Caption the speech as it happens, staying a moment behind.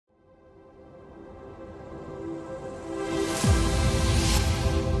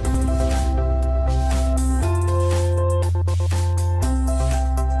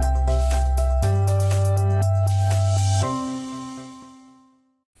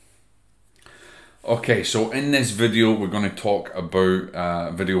Okay, so in this video, we're going to talk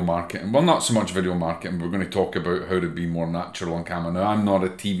about video marketing. Well, not so much video marketing, we're going to talk about how to be more natural on camera. Now, I'm not a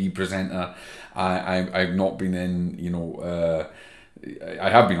TV presenter. I've not been in, I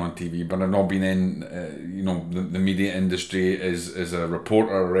have been on TV, but I've not been in, the media industry as a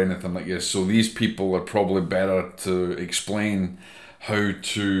reporter or anything like this. So these people are probably better to explain how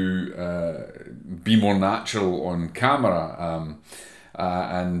to be more natural on camera.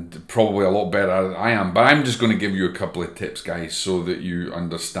 And probably a lot better than I am. But I'm just going to give you a couple of tips, guys, so that you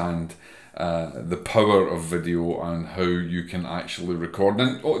understand the power of video and how you can actually record.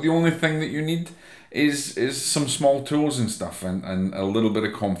 And the only thing that you need is some small tools and stuff and a little bit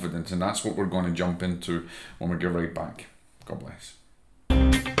of confidence. And that's what we're going to jump into when we get right back. God bless.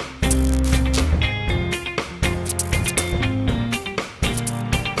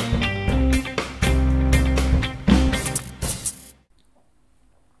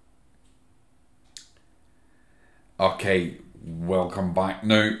 Okay, welcome back.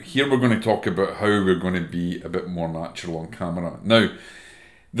 Now, here we're going to talk about how we're going to be a bit more natural on camera. Now,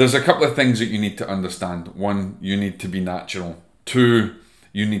 there's a couple of things that you need to understand. One, you need to be natural. Two,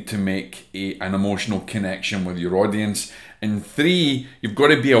 you need to make an emotional connection with your audience. And three, you've got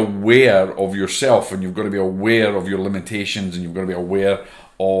to be aware of yourself, and you've got to be aware of your limitations, and you've got to be aware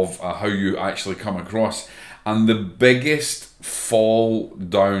of how you actually come across. And the biggest fall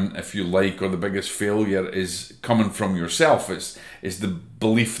down, if you like, or the biggest failure is coming from yourself. It's the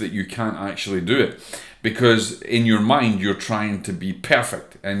belief that you can't actually do it. Because in your mind, you're trying to be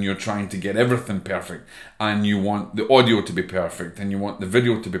perfect, and you're trying to get everything perfect. And you want the audio to be perfect, and you want the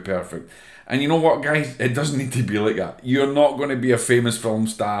video to be perfect. And you know what, guys? It doesn't need to be like that. You're not going to be a famous film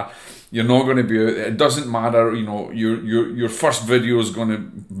star. You're not going to be, it doesn't matter, your first video is going to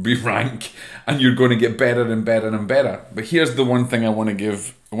be rank, and you're going to get better and better and better. But here's the one thing I want to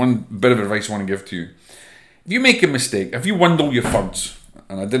give, one bit of advice I want to give to you. If you make a mistake, if you wandle your words,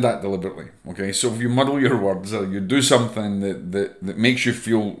 and I did that deliberately, okay? So if you muddle your words, or you do something that makes you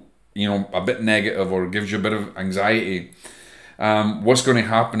feel, a bit negative or gives you a bit of anxiety, what's going to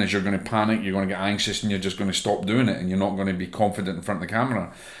happen is you're going to panic, you're going to get anxious, and you're just going to stop doing it, and you're not going to be confident in front of the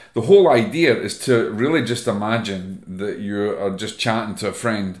camera. The whole idea is to really just imagine that you are just chatting to a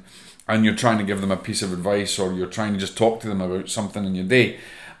friend and you're trying to give them a piece of advice, or you're trying to just talk to them about something in your day.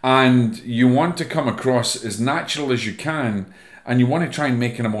 And you want to come across as natural as you can, and you want to try and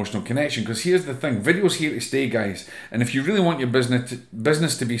make an emotional connection. Because here's the thing, video's here to stay, guys. And if you really want your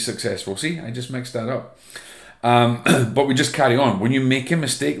business to be successful, see, I just mixed that up. But we just carry on. When you make a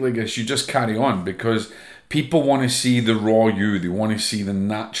mistake like this, you just carry on, because people want to see the raw you. They want to see the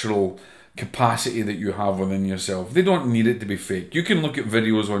natural capacity that you have within yourself. They don't need it to be fake. You can look at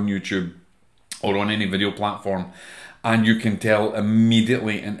videos on YouTube or on any video platform, and you can tell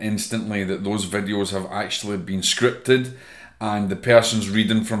immediately and instantly that those videos have actually been scripted, and the person's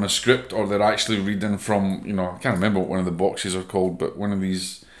reading from a script, or they're actually reading from, I can't remember what one of the boxes are called, but one of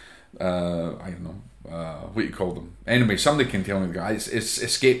these, I don't know, what do you call them? Anyway, somebody can tell me, guys. It's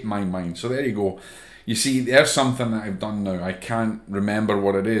escaped my mind. So there you go. You see, there's something that I've done now. I can't remember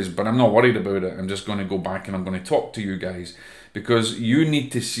what it is, but I'm not worried about it. I'm just going to go back and I'm going to talk to you guys, because you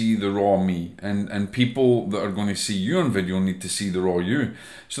need to see the raw me, and people that are going to see you on video need to see the raw you.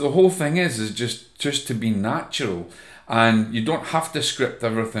 So the whole thing is just to be natural, and you don't have to script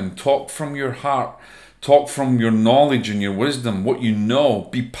everything. Talk from your heart. Talk from your knowledge and your wisdom, what you know.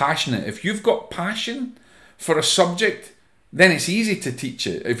 Be passionate. If you've got passion for a subject, then it's easy to teach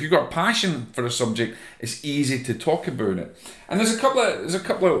it. If you've got passion for a subject, it's easy to talk about it. And there's a couple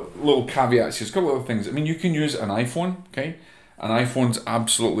of little caveats. There's a couple of things. I mean, you can use an iPhone, okay? An iPhone's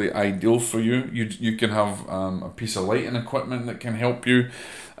absolutely ideal for you. You can have a piece of lighting equipment that can help you.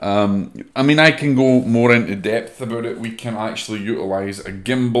 I mean, I can go more into depth about it. We can actually utilize a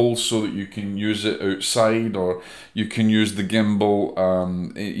gimbal so that you can use it outside, or you can use the gimbal,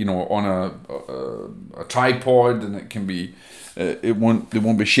 on a tripod, and it can be, it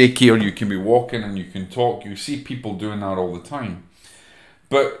won't be shaky, or you can be walking and you can talk. You see people doing that all the time.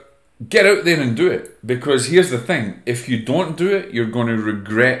 But get out there and do it, because here's the thing: if you don't do it, you're going to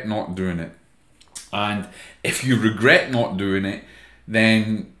regret not doing it. And if you regret not doing it,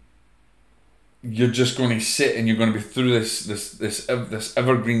 then you're just going to sit and you're going to be through this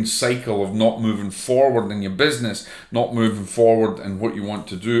evergreen cycle of not moving forward in your business, not moving forward in what you want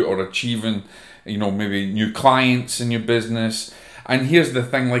to do, or achieving, maybe new clients in your business. And here's the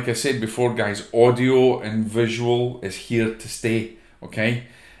thing, like I said before, guys, audio and visual is here to stay, okay?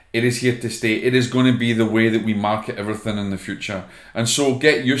 It is here to stay. It is going to be the way that we market everything in the future. And so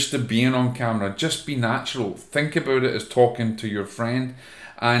get used to being on camera. Just be natural. Think about it as talking to your friend.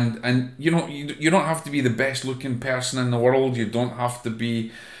 And you know, you don't have to be the best looking person in the world. You don't have to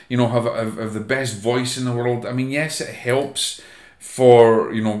be, you know, have the best voice in the world. I mean, yes, it helps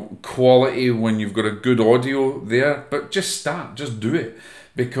for, you know, quality when you've got a good audio there, but just start, just do it.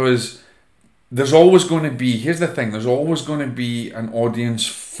 Because there's always going to be, here's the thing, there's always going to be an audience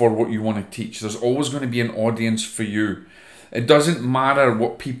for what you want to teach. There's always going to be an audience for you. It doesn't matter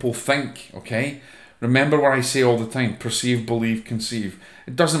what people think, okay? Remember what I say all the time, perceive, believe, conceive.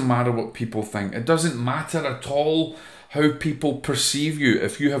 It doesn't matter what people think. It doesn't matter at all how people perceive you.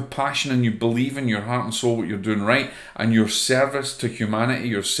 If you have passion and you believe in your heart and soul what you're doing right, and your service to humanity,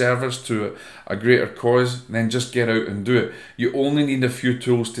 your service to a greater cause, then just get out and do it. You only need a few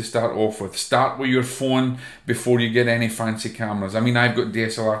tools to start off with. Start with your phone before you get any fancy cameras. I mean, I've got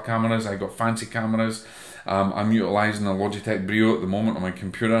DSLR cameras, I've got fancy cameras. I'm utilising a Logitech Brio at the moment on my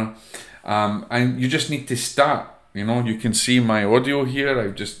computer. And you just need to start. You know, you can see my audio here.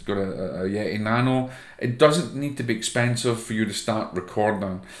 I've just got a Yeti Nano. It doesn't need to be expensive for you to start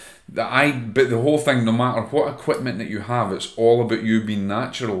recording. But the whole thing, no matter what equipment that you have, it's all about you being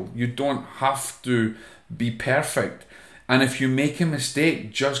natural. You don't have to be perfect. And if you make a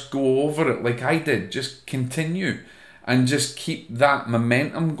mistake, just go over it like I did. Just continue. And just keep that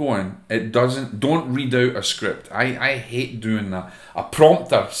momentum going. Don't read out a script. I hate doing that. A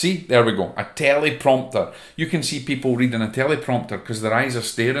prompter, see, there we go, a teleprompter. You can see people reading a teleprompter because their eyes are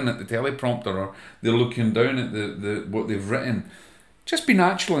staring at the teleprompter, or they're looking down at the what they've written. Just be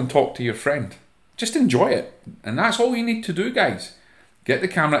natural and talk to your friend. Just enjoy it. And that's all you need to do, guys. Get the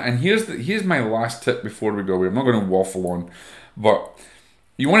camera, and here's my last tip before we go away. I'm not going to waffle on, but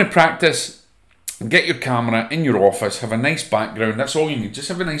you want to practice. Get your camera in your office, have a nice background, that's all you need, just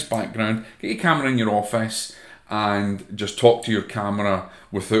have a nice background, get your camera in your office and just talk to your camera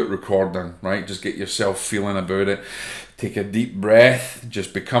without recording, right? Just get yourself feeling about it, take a deep breath,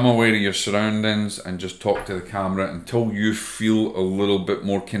 just become aware of your surroundings and just talk to the camera until you feel a little bit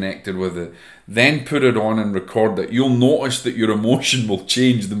more connected with it. Then put it on and record it. You'll notice that your emotion will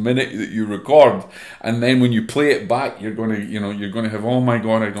change the minute that you record, and then when you play it back, you're going to have, oh my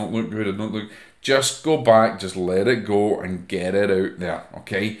god, I don't look good, I don't look. Just go back, just let it go and get it out there,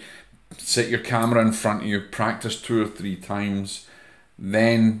 okay? Set your camera in front of you, practice 2 or 3 times,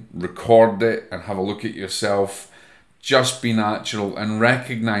 then record it and have a look at yourself. Just be natural and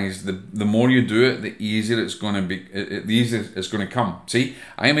recognize the more you do it, the easier it's going to be, the easier it's going to come. See,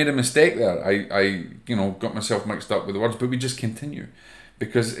 I made a mistake there. I got myself mixed up with the words, but we just continue.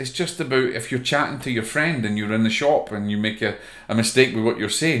 Because it's just about, if you're chatting to your friend and you're in the shop and you make a mistake with what you're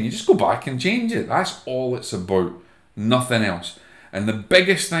saying, you just go back and change it. That's all it's about. Nothing else. And the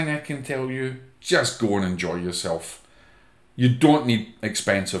biggest thing I can tell you, just go and enjoy yourself. You don't need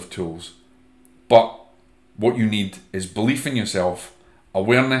expensive tools. But what you need is belief in yourself,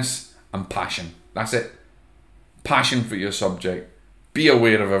 awareness and passion. That's it. Passion for your subject. Be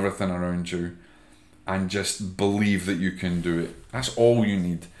aware of everything around you. And just believe that you can do it. That's all you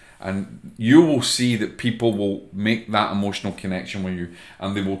need. And you will see that people will make that emotional connection with you,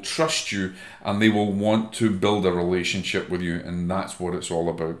 and they will trust you, and they will want to build a relationship with you, and that's what it's all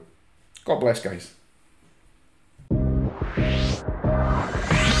about. God bless, guys.